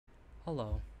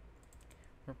Hello,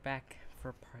 we're back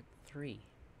for part 3.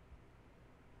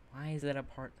 Why is it a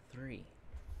part 3?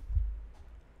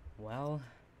 Well,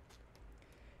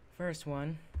 part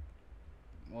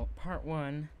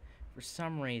 1, for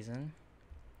some reason,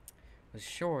 was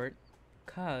short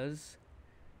because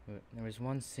there was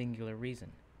one singular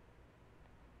reason.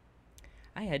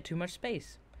 I had too much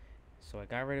space. So I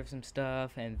got rid of some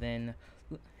stuff, and then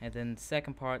the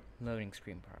second part, loading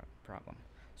screen problem.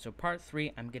 So part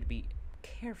 3, I'm gonna be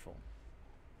careful.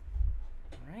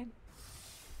 Alright?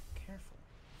 Careful.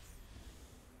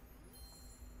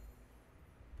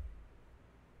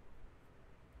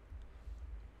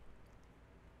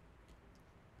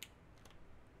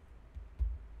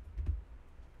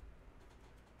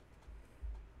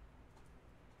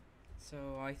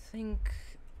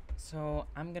 So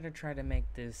I'm gonna try to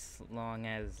make this long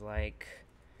as like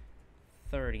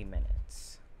 30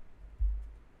 minutes.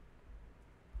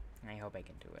 I hope I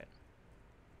can do it.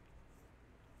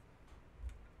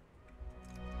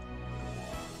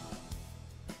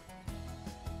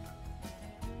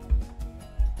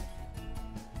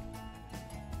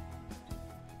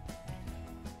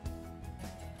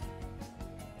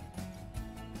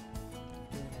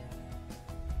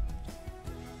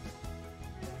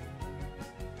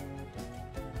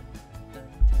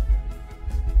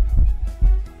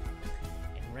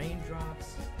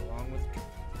 Raindrops, along with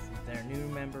their new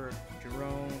member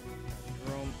Jerome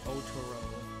Otoro,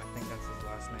 I think that's his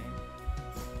last name,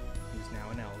 who's now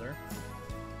an elder,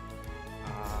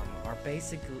 are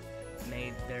basically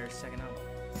made their second album.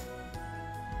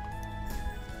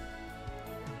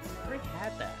 I already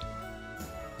had that.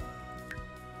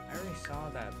 I already saw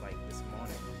that like this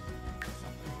morning or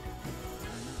something. I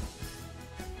don't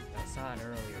know. I saw it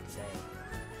earlier today.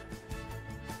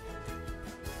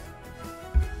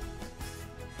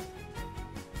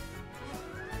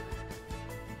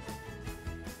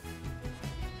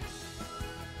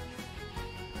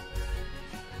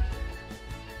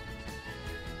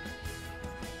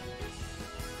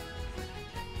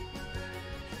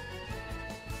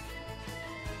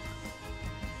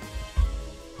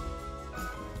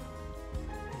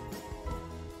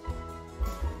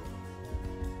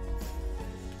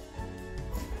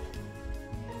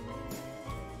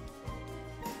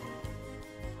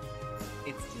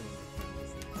 It's doing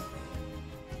things.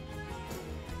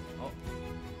 Oh,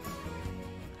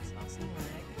 I saw some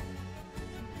lag.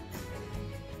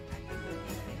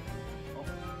 Oh,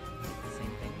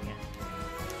 same thing again.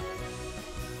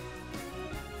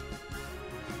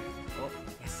 Oh,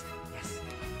 yes, yes,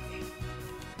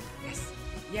 yes,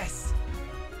 yes,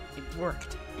 it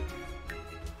worked.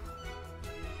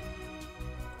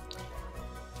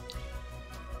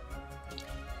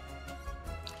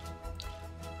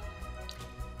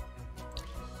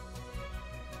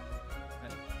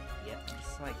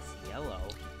 Likes yellow.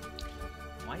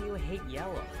 Why do you hate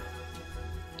yellow?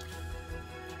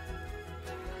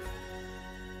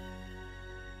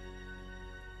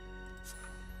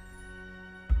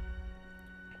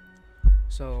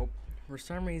 So, for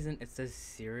some reason, it says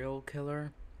serial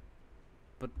killer,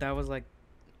 but that was like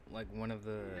one of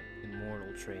the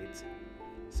immortal traits.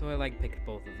 So I picked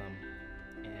both of them,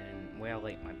 and Whale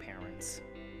Ate My Parents.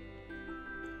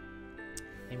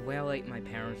 And Whale Ate My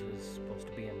Parents was supposed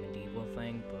to be a medieval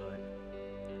thing, but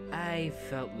I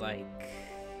felt like,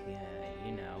 yeah,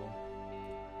 you know,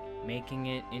 making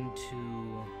it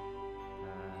into,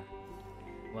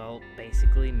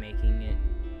 basically making it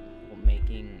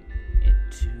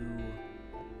to,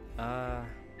 a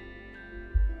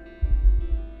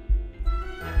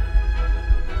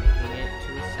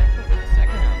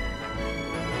second album.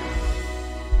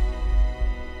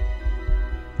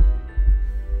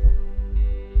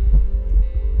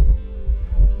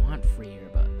 Free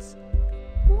earbuds.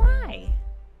 Why?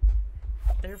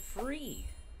 They're free,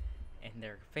 and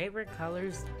their favorite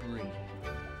color's green.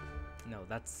 No,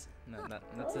 that's a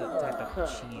type of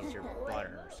cheese or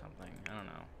butter or something. I don't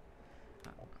know.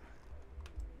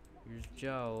 Here's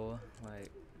Joe,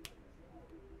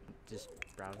 just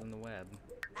browsing the web.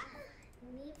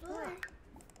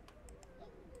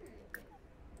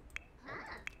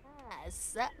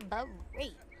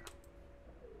 Submarine.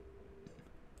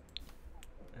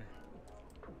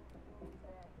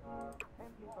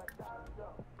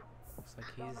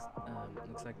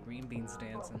 Looks like Green Bean's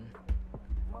dancing.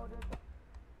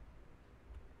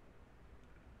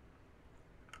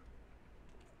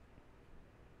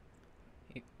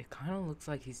 It kind of looks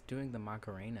like he's doing the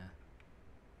Macarena.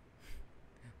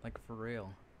 Like, for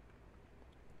real.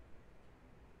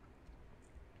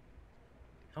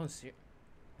 Oh,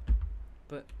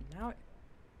 but now,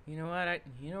 you know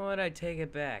what? I take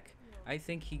it back. I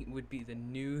think he would be the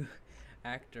new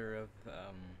actor of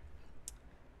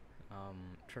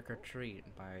Trick or Treat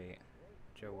by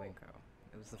Joe Winko.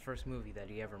 It was the first movie that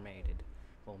he ever made.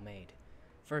 Made.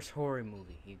 First horror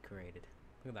movie he created.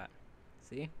 Look at that.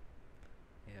 See?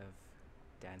 You have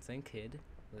Dancing Kid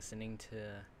listening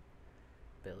to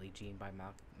Billie Jean by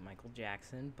Michael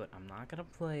Jackson, but I'm not gonna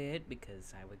play it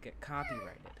because I would get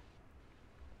copyrighted.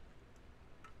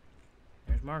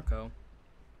 There's Marco.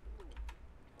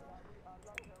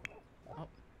 Oh,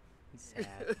 he's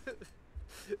sad.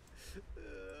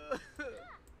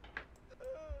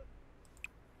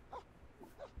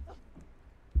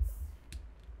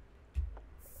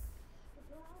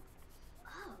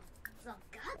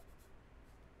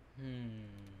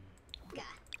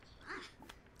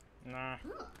 Nah.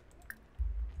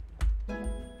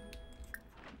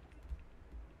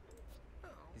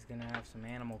 He's gonna have some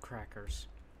animal crackers.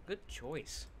 Good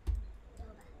choice.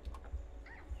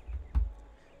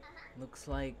 Looks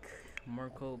like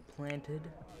Marco planted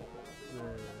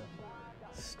the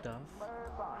stuff.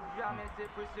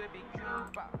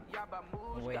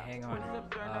 Oh, wait, hang on.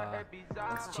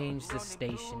 Let's change the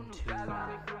station to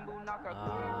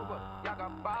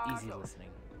easy listening.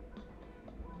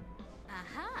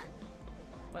 Aha.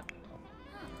 What?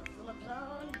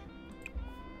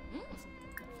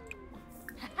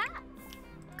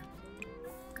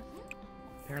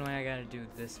 Apparently I gotta do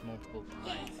this multiple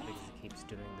times because it keeps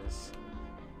doing this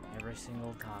every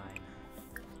single time.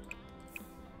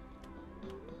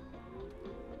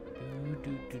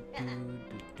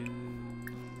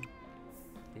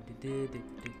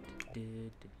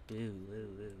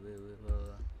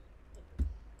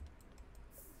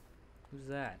 Who's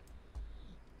that?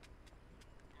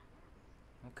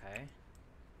 Okay.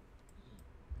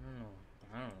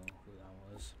 I don't know who that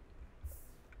was.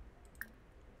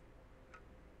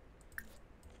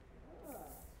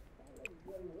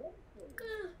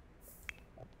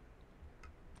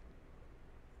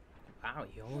 Wow,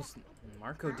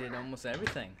 Marco did almost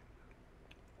everything.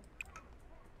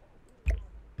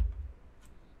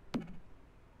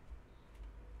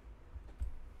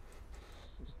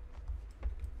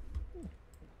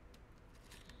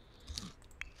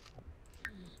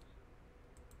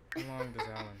 How long does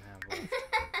Alan have left?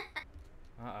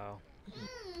 Uh-oh.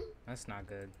 That's not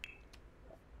good.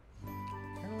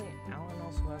 Apparently, Alan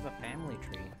also has a family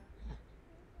tree.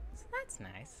 So that's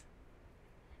nice.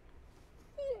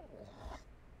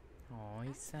 Oh,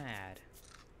 he's sad.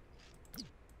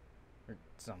 Or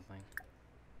something.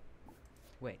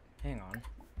 Wait, hang on.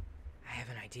 I have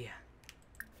an idea.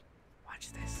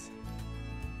 Watch this.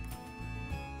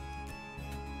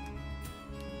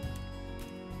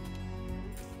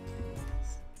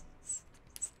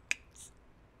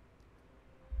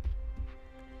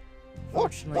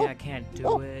 Fortunately, I can't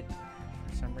do it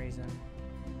for some reason.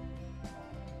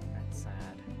 That's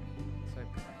sad. So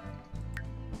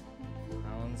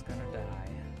Alan's gonna die.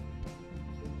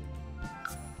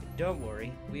 But don't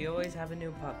worry, we always have a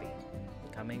new puppy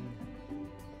coming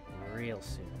real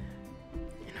soon.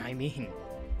 And I mean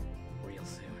real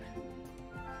soon.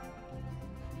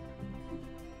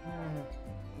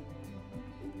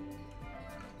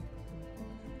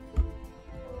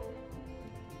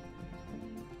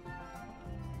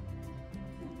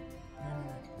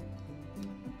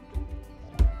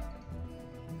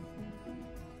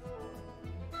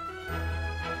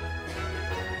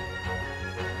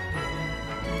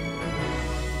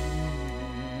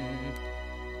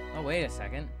 Oh, wait a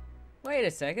second. Wait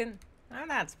a second. I'm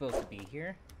not supposed to be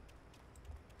here.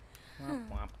 Womp,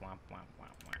 womp, womp, womp,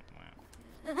 womp, womp,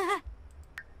 womp.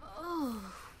 Oh.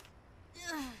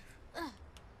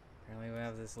 Apparently we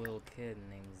have this little kid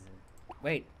named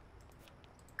Wait.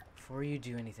 Before you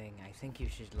do anything, I think you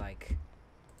should, like,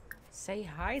 say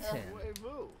hi to him.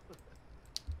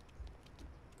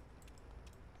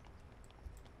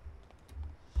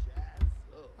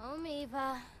 Oh,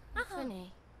 Miva.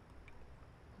 Funny.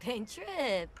 Ten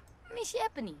trip. Me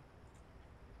shepani.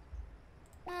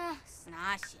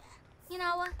 Snasha. You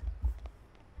know what?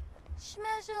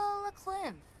 Shmezho la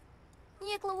klim.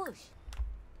 Yiklawoosh.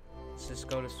 Let's just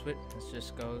go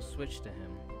switch to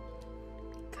him.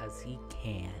 'Cause he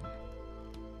can.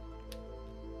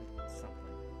 Something.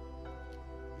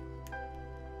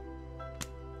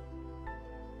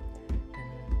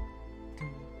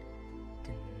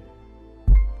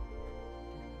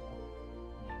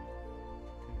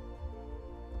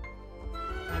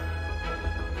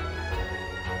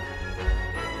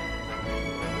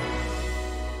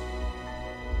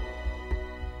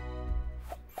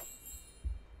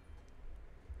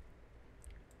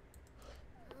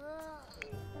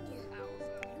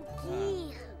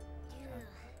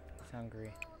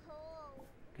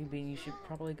 Bean, you should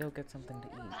probably go get something to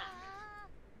eat.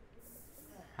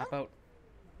 How about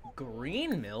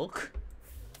green milk?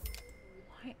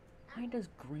 Why does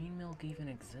green milk even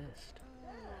exist?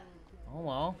 Oh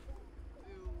well.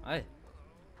 Oh,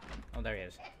 there he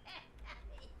is.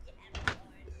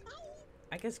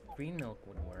 I guess green milk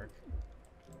would work.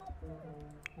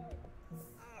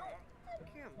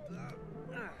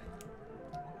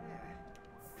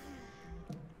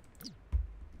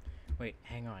 Wait,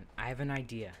 hang on. I have an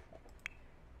idea.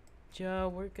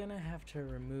 Joe, we're gonna have to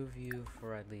remove you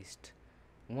for at least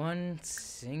one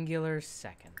singular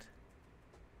second.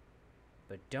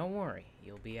 But don't worry,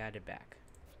 you'll be added back.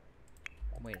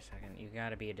 Wait a second, you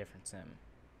gotta be a different sim.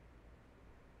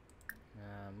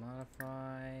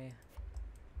 Modify.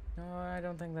 No, I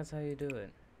don't think that's how you do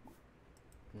it.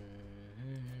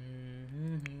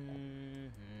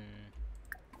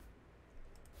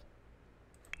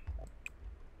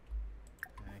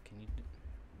 Can you do...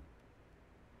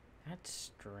 That's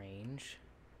strange.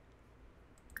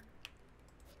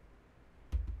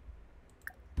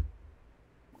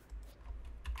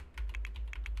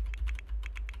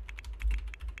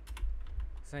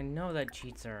 So I know that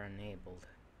cheats are enabled.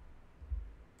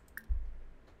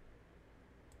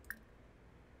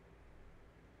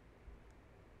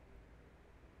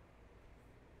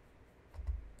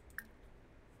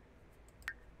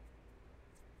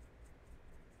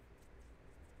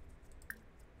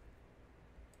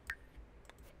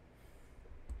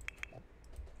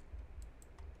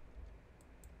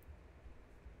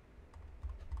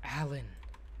 Alan!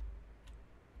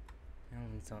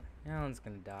 Alan's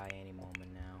gonna die any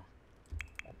moment now.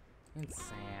 It's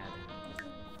sad.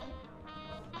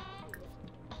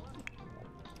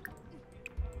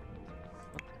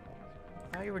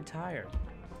 I thought you were tired.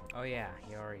 Oh yeah,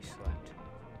 you already slept.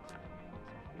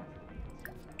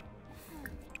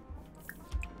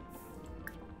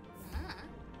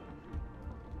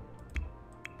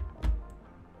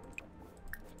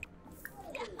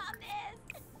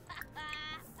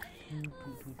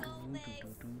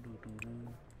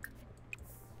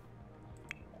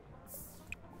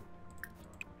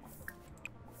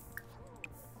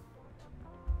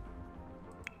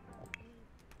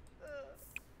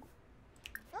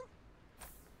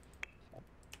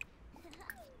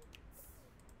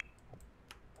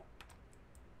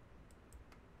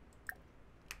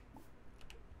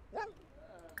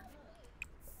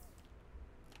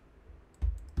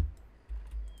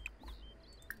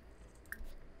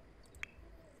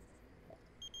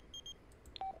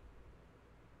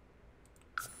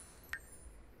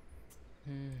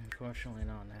 Unfortunately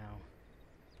not now.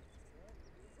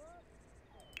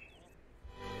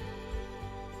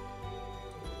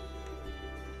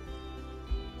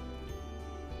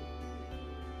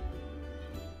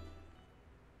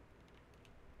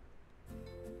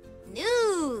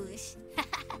 News!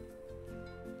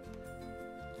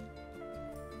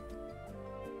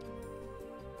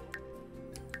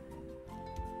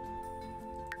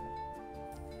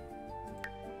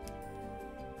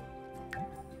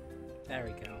 There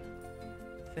we go.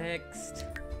 Fixed.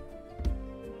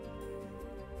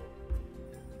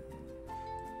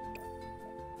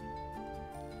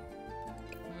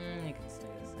 You can stay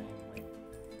the same. Wait,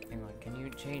 hang on. Can you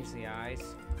change the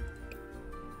eyes?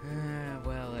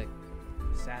 Well,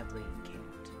 sadly, you can't.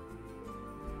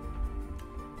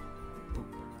 Boop.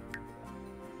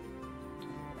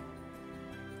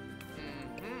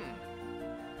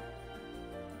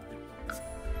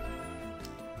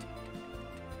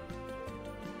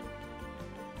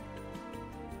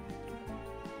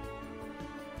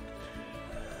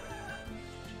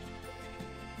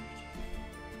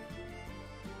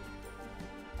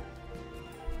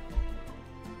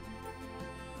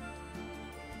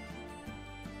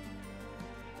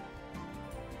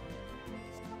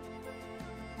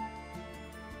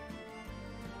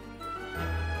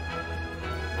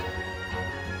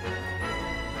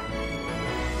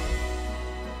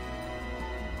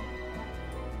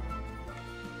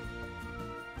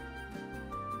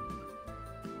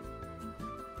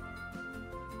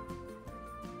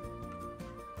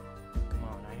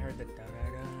 The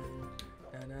da-da-dun,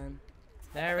 da-dun.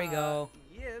 There we go.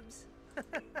 Yibs.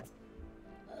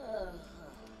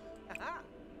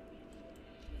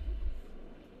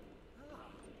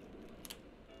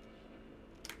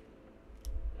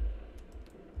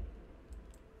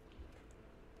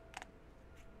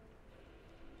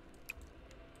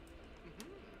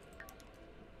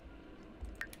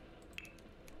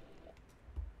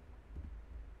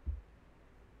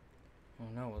 Oh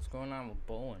no, what's going on with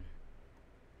Bowen?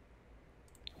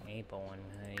 Hey Bowen,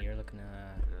 you're looking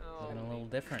a little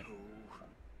different.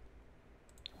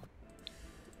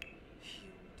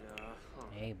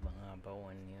 Hey,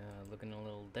 Bowen, you're looking a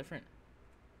little different.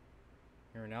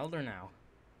 You're an elder now.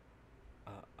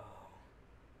 Uh-oh.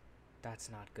 That's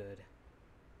not good.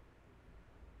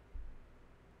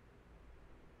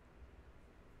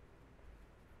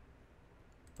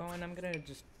 Bowen, I'm gonna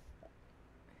just...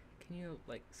 Can you,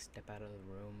 like, step out of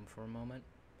the room for a moment?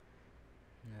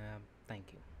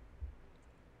 Thank you.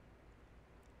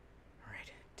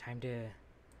 Alright, time to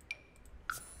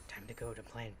go to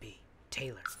Plan B.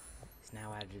 Taylor is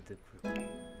now added to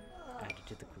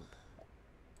the group.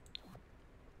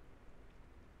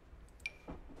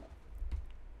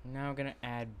 Now we're gonna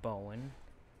add Bowen.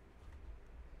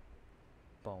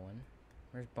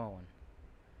 Where's Bowen?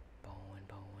 Bowen.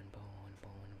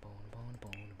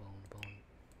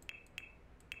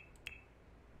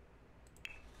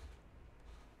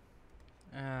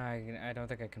 I don't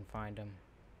think I can find him.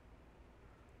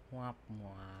 Womp wah.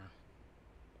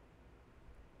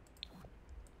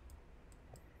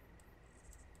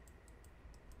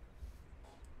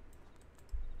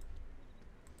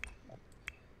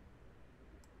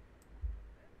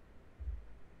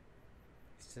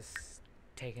 He's just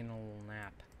taking a little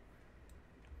nap.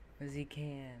 As he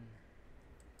can.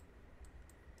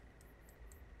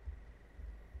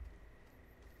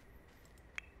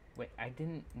 Wait, I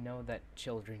didn't know that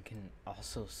children can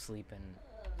also sleep in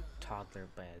toddler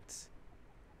beds.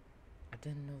 I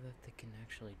didn't know that they can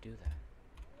actually do that.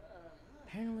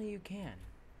 Apparently you can.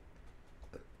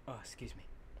 Oh, excuse me.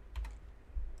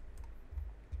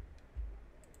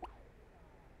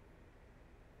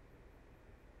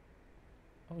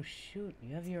 Oh shoot,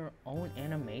 you have your own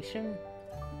animation?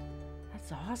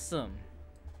 That's awesome.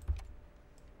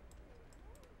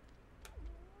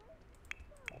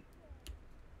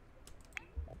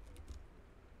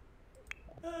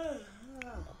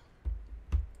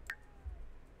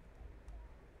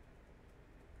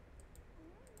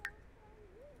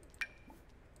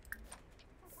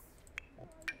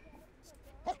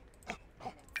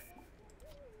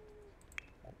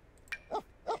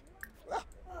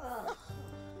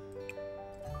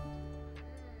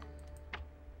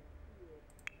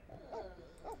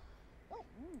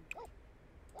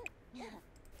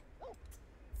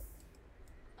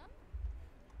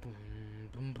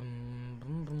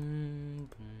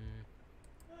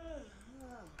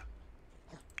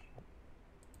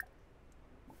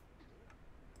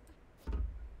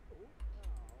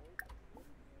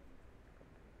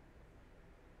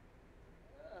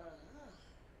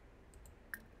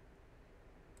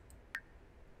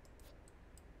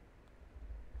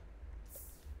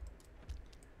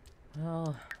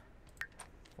 Well,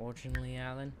 fortunately,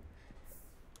 Alan,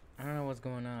 I don't know what's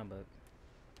going on,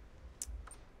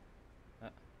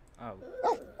 but... oh,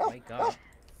 wake up.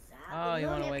 Oh, you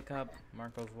want to wake up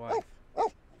Marco's wife.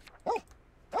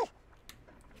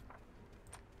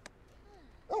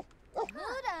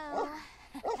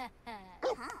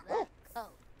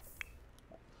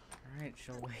 Alright,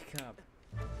 she'll wake up.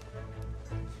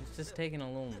 She's just taking a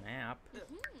little nap.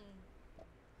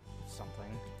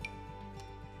 Something.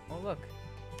 Oh, look.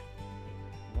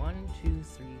 1, 2,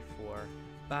 3, 4,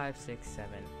 5, 6, 7,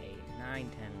 8, 9, 10,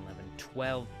 11,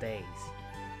 12 days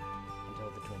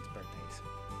until the twins' birthdays.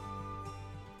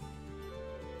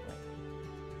 Wait,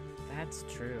 that's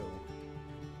true.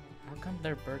 How come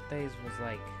their birthdays was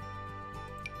like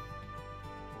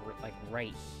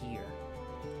right here?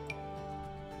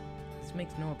 This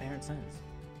makes no apparent sense.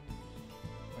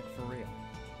 Like for real.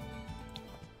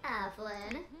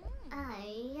 Flynn.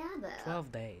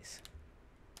 12 days.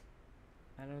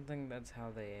 I don't think that's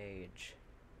how they age.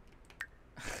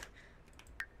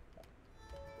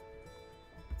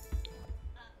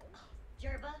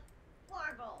 Jerba.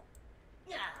 Warble.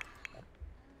 Yeah.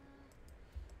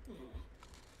 Looks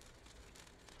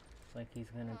like he's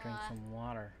gonna drink some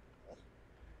water.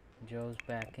 Joe's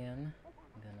back in.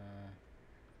 Gonna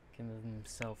give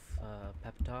himself a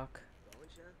pep talk.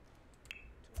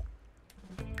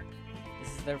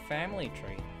 This is their family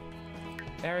tree.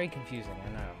 Very confusing, I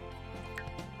know.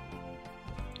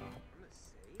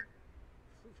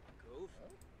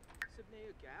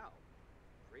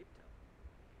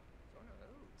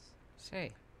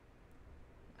 Say,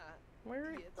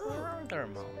 where are their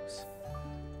moms?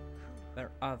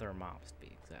 Their other moms, to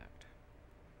be exact.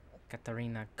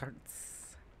 Katarina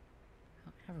Kurtz.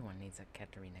 Everyone needs a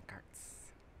Katarina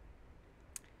Kurtz.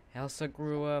 Elsa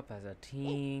grew up as a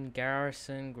teen.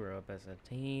 Garrison grew up as a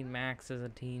teen. Max as a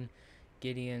teen.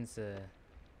 Gideon's a...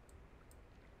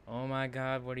 Oh my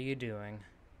god, what are you doing?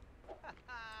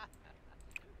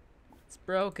 It's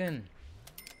broken.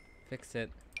 Fix it.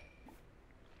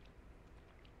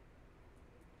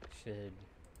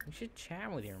 You should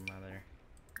chat with your mother.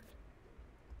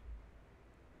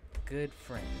 good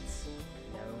friends.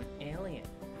 Known alien.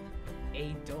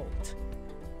 Adult.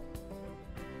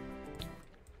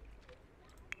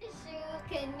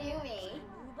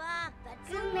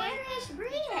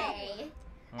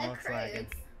 Oh, it's lagging.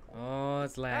 Oh,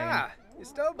 it's lagging. Ah,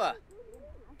 Istoba.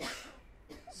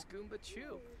 Skumba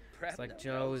Chew. It's like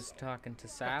Joe is talking to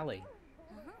Sally.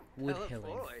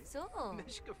 Woodhilling. So,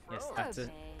 Yes,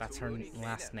 that's her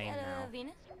last name now.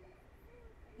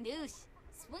 Douche.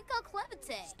 Swinko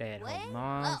Clevite. Stay-at-home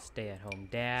mom, stay-at-home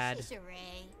dad.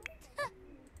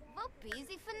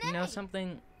 You know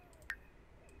something?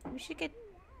 We should get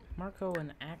Marco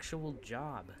an actual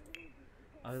job.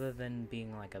 Other than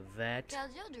being like a vet.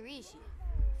 Tried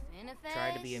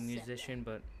to be a musician,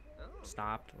 but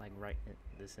stopped like right at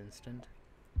this instant.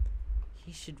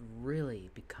 He should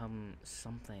really become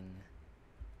something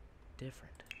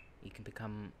different. He can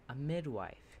become a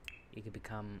midwife. He can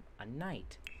become a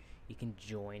knight. He can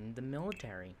join the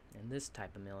military, and this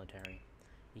type of military.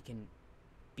 He can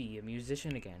be a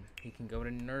musician again. He can go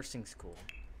to nursing school.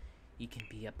 He can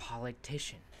be a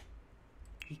politician.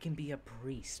 He can be a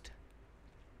priest.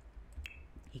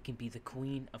 He can be the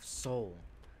Queen of Soul,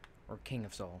 or King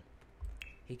of Soul.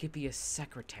 He could be a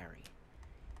secretary.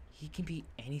 He can be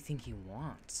anything he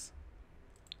wants.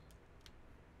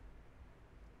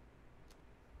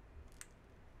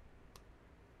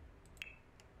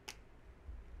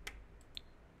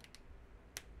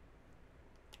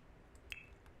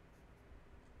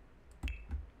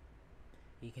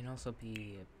 He can also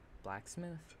be a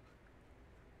blacksmith.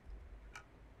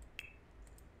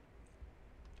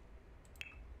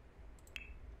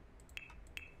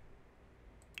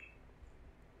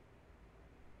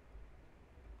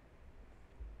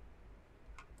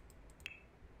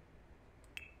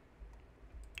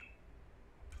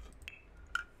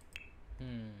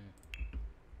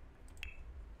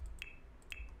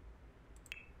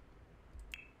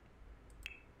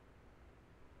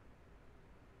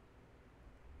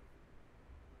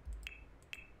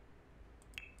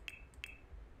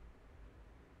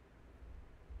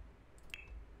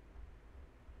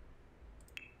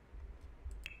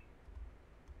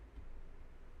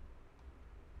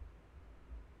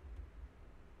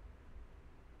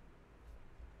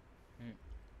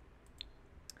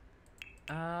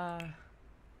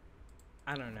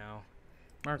 I don't know.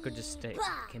 Marco just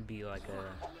can be like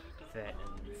a vet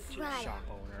and shop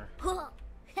owner, and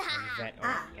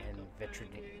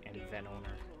vet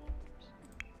owner.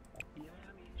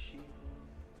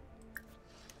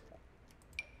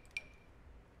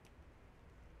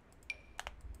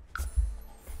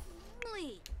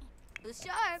 The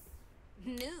sharp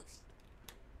noose.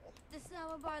 The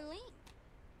sour barley.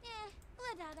 Yeah,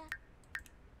 la da da.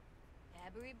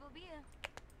 Abri bobia.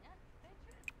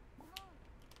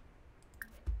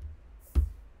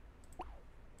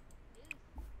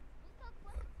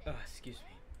 Excuse me.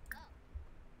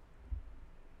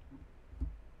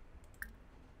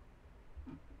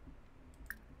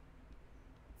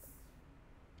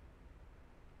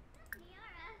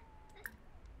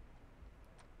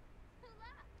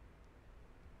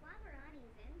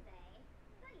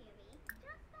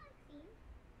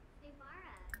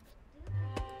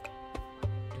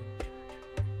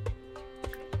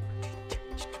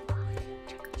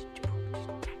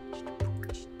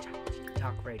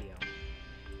 Talk radio.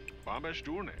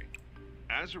 Babashturne,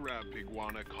 Azarab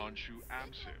Piguana Conchu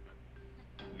Absib,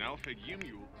 Nalfig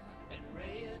Yimu,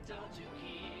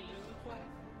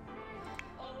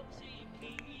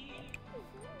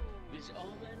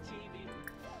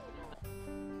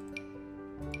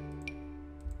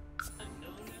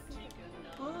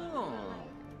 Oh.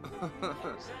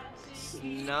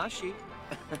 Snashi.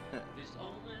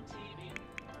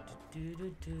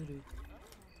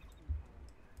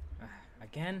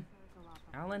 Again?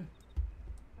 Alan?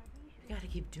 You gotta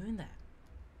keep doing that.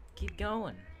 Keep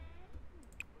going.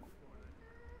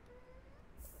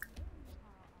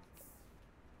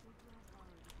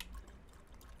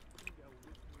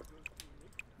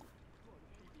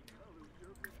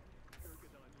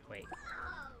 Wait.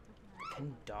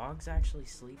 Can dogs actually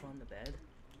sleep on the bed?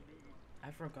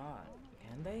 I forgot.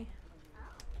 Can they?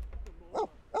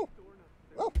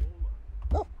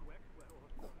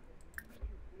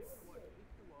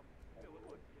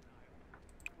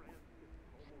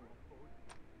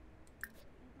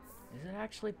 Is it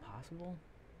actually possible?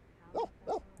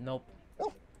 Nope.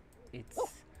 It's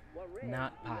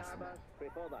not possible.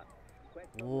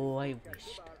 Oh, I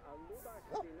wished.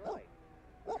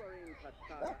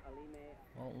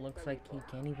 Well, it looks like he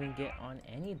can't even get on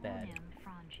any bed.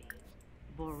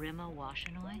 Borima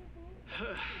Washanoi?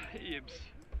 Ibs.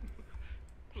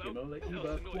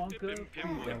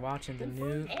 They're watching the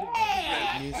news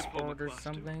sport or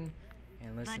something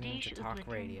and listening to talk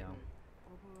radio.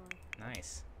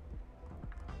 Nice.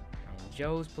 And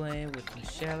Joe's playing with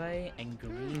Michelle and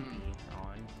Greenie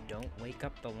on Don't Wake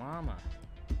Up the Llama.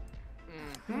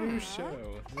 New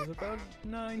show. There's about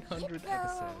 900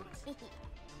 episodes.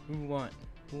 Who won?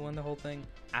 Who won the whole thing?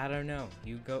 I don't know.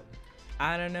 You go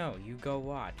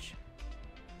watch.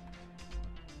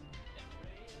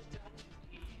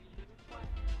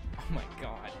 Oh my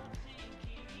god.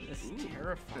 This is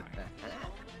terrifying.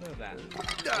 Look at that.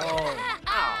 Oh.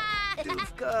 Ow!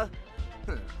 Doofka!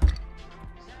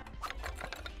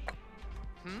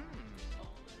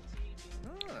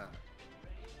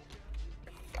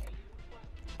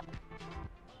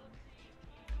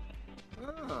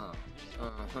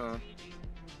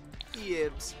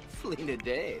 Yibs, Flina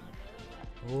Dade.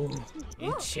 Ooh,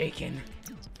 it's shaking.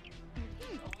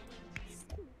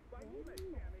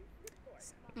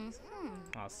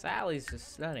 Well, Sally's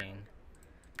just studying,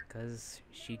 'cause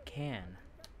she can.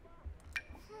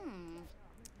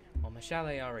 Well, Michelle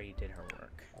already did her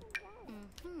work.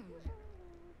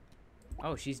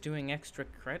 Oh, she's doing extra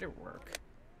credit work.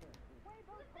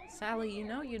 Sally, you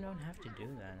know you don't have to do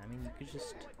that. I mean, you could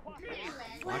just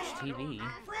watch TV.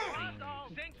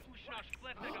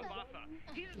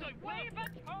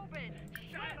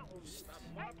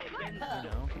 You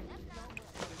know,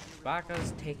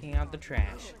 Baka's taking out the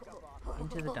trash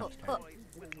into the dumpster.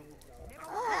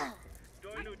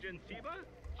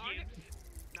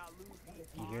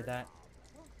 You hear that?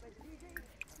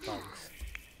 Bugs.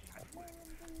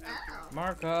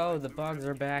 Marco, the bugs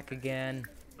are back again.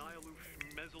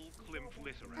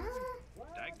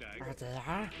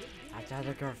 I thought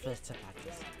the girl fits about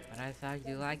this, but I thought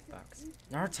you liked bugs.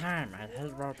 No time, I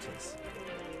hate roaches.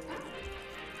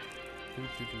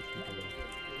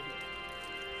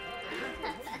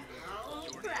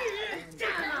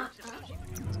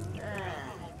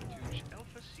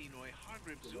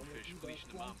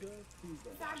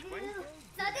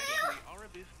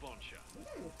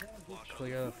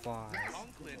 Clear the flies.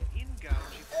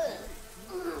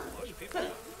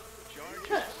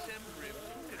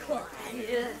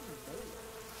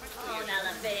 Oh, now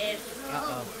the face.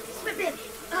 Uh-oh. Flip.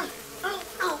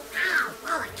 Oh,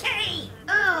 okay.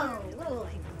 Oh,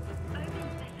 Lord.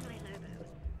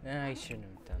 Nah, I shouldn't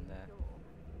have done that.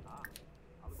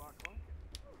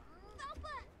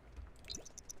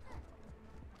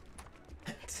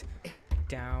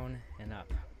 Down and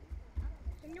up.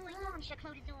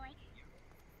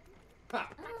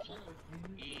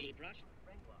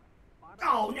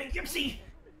 Oh, Nick Gypsy.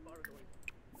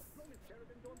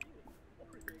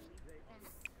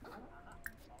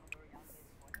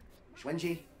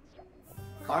 Schwenji.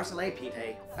 Barcelay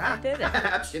Pete. I did it.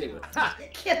 Abshini.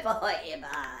 Kip ahoy,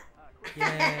 Iba.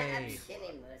 Yay.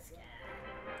 Shitty muska.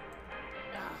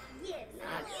 Oh, yes.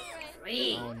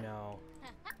 Free. Oh no.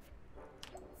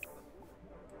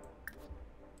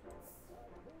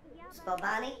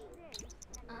 Spobani?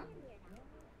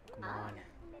 Come on.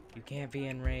 You can't be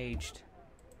enraged.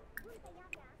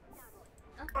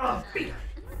 Oh, Pete.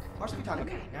 Barcelay Tani.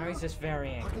 Okay, now he's just very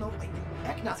angry.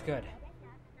 That's good.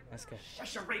 That's good.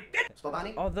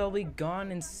 Spobani. Oh, they'll be gone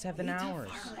in 7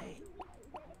 hours.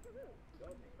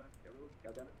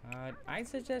 I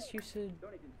suggest you should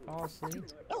fall asleep.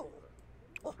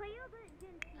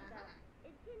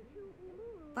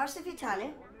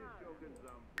 Parsifitane.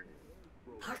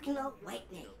 Parkino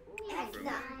Whitney.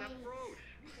 Ekna.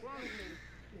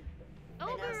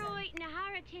 Oberoi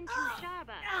Nahara Tintu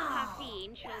Sharba,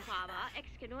 Caffeine, Shobaba,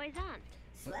 Excanoisant.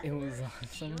 It was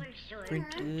awesome.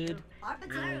 Printed.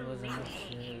 Really wasn't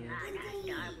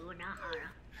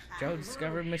Joe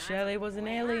discovered Michelle was an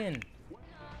alien.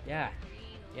 Yeah,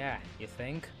 you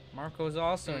think? Marco's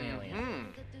also an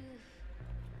alien.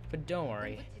 But don't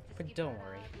worry.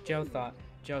 Joe thought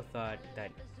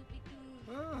that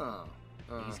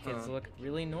these kids look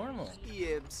really normal.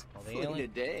 Yibs, Well, Flina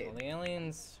Dade. the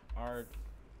aliens are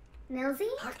Millsy?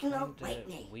 Parkino kinda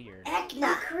Whitney. weird.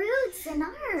 Ekna. Crude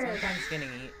Sonar. Sometimes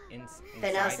getting inside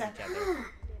Venosa. each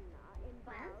other.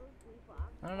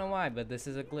 I don't know why, but this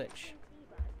is a glitch.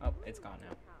 Oh, it's gone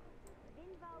now.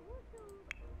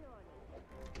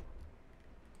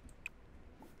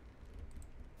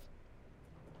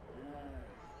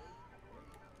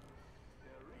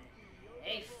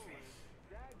 Hey,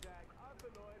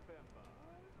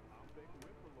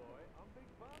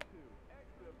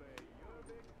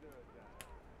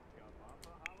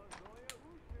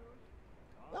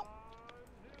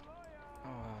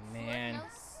 Oh man.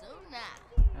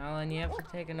 Alan, you have to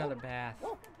take another bath.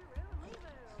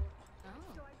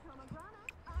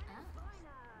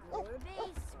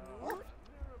 Sorbet smooth.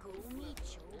 Gomi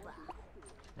choba.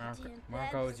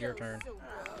 Marco, it's your turn.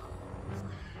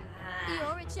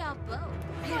 Iori chabo.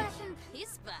 Question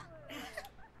pispa.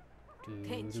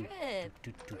 Pintrip.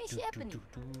 Mishepani.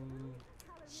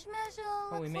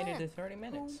 Smashal. Oh, we made it to 30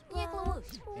 minutes.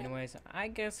 Anyways, I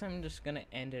guess I'm just gonna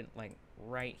end it like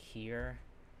right here.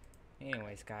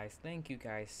 Anyways, guys, thank you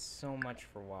guys so much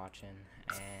for watching,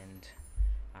 and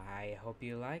I hope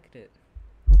you liked it.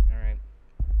 Alright,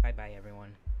 bye-bye,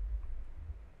 everyone.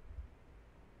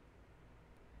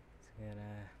 It's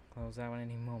gonna close out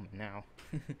any moment now.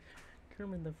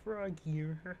 Kermit the Frog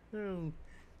here. I'm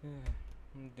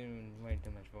doing way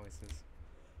too much voices.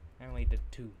 I only did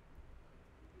 2.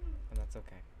 But that's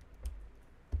okay.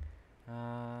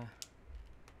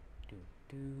 Do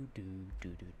do do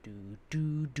do do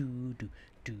do do do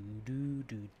do do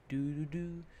do do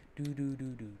do do do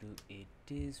do do. It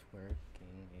is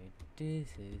working.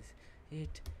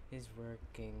 It is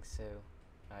working. So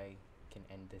I can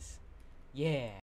end this. Yeah.